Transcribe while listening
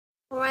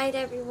Alright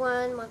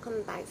everyone,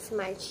 welcome back to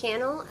my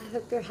channel. I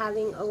hope you're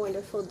having a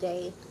wonderful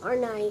day or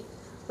night,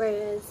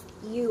 whereas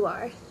you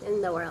are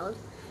in the world.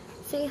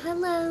 Say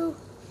hello.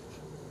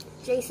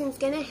 Jason's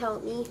gonna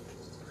help me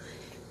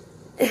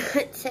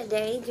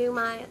today do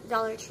my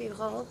Dollar Tree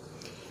haul.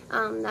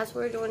 That's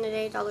what we're doing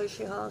today, Dollar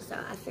Tree haul. So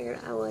I figured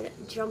I would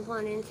jump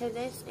on into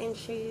this and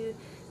show you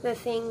the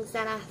things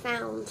that I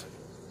found.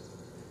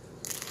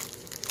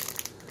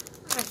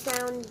 I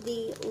found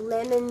the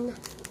lemon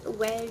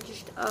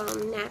wedged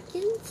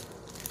napkins.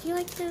 Do you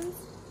like those?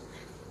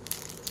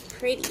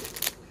 Pretty.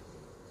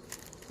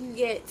 You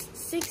get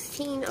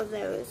 16 of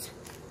those.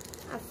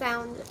 I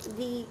found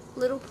the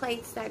little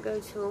plates that go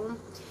to them.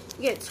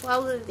 You get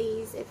 12 of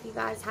these if you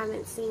guys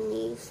haven't seen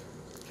these.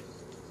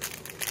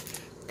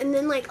 And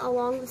then like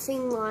along the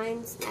same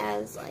lines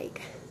as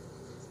like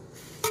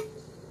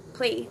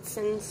plates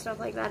and stuff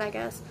like that, I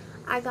guess,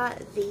 I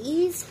got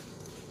these.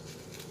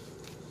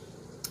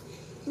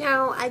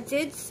 Now, I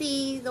did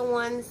see the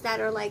ones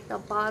that are like the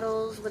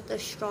bottles with the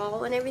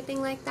straw and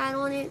everything like that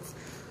on it.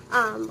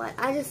 But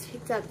I just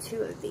picked up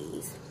 2 of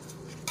these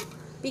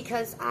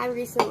because I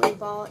recently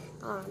bought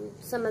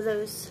some of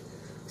those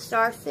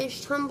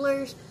starfish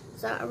tumblers.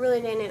 So I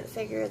really didn't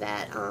figure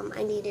that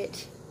I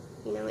needed,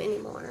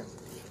 anymore.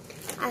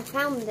 I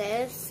found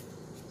this.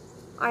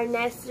 Our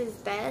Nest is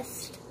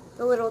Best,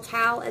 the little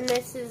towel. And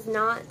this is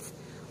not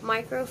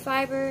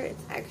microfiber.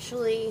 It's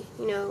actually,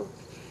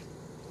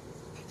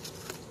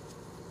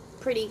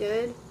 pretty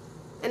good.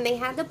 And they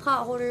had the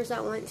pot holders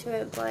that went to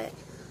it, but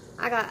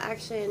I got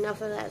actually enough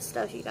of that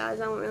stuff, you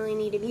guys. I don't really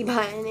need to be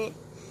buying it.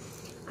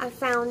 I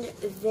found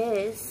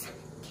this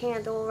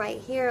candle right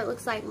here. It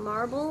looks like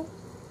marble.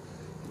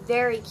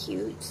 Very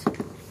cute.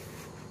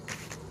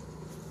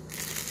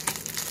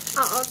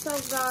 I also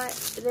got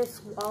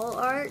this wall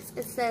art.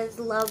 It says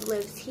love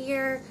lives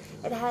here.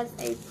 It has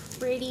a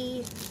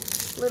pretty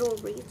little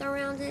wreath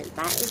around it.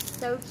 That is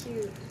so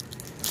cute.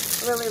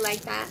 I really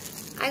like that.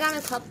 I got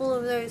a couple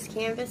of those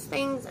canvas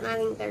things, and I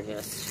think they're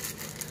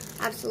just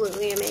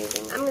absolutely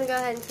amazing. I'm going to go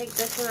ahead and take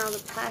this one out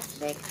of the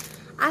plastic.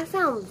 I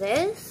found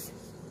this.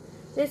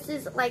 This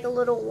is like a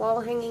little wall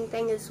hanging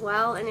thing as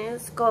well, and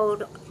it's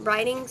gold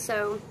writing,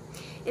 so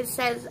it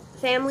says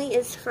family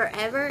is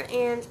forever,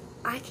 and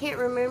I can't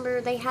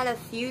remember. They had a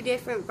few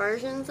different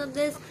versions of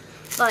this,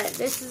 but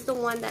this is the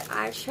one that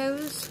I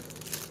chose.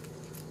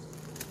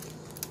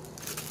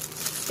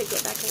 To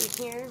get back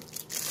in here,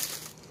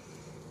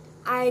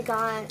 I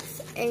got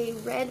a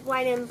red,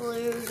 white, and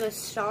blue with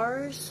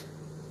stars.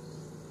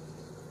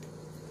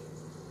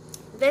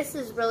 This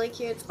is really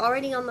cute. It's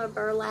already on the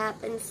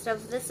burlap and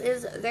stuff. This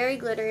is very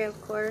glittery, of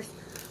course,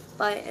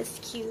 but it's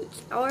cute.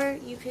 Or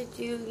you could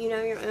do,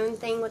 your own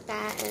thing with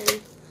that,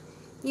 and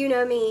you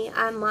know me,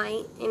 I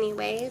might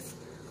anyways.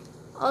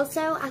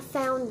 Also, I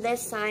found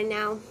this sign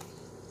now.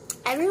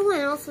 Everyone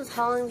else was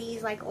hauling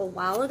these like a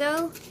while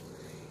ago,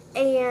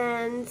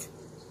 and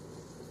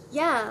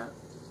yeah,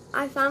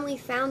 I finally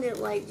found it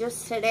like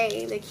just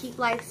today. The Keep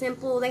Life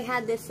Simple. They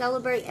had this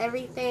Celebrate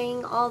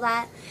Everything, all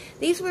that.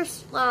 These were,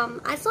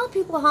 I saw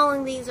people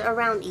hauling these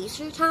around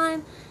Easter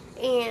time,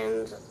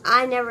 and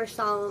I never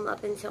saw them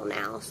up until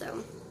now,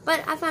 so.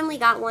 But I finally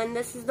got one.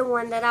 This is the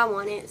one that I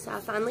wanted, so I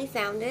finally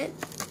found it.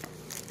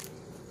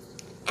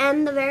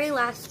 And the very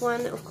last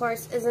one, of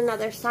course, is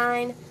another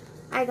sign.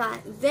 I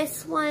got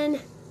this one.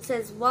 It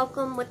says,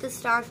 welcome with the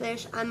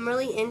starfish. I'm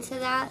really into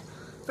that.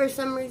 For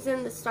some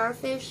reason, the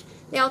starfish.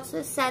 They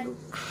also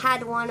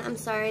had one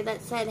that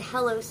said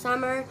hello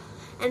summer,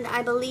 and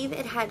I believe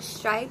it had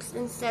stripes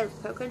instead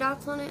of polka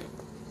dots on it.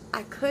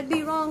 I could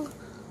be wrong,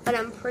 but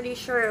I'm pretty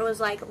sure it was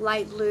like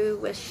light blue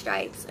with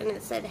stripes, and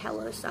it said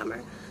hello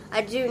summer.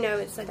 I do know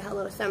it said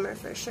hello summer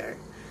for sure.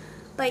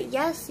 But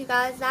yes, you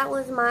guys, that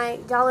was my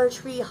Dollar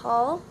Tree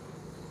haul.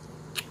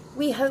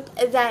 We hope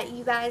that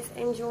you guys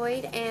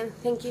enjoyed, and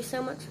thank you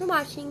so much for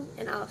watching,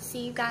 and I'll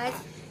see you guys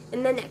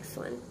in the next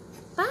one.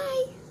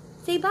 Bye.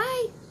 Say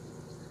bye.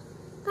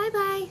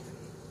 Bye-bye.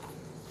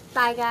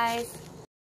 Bye, guys.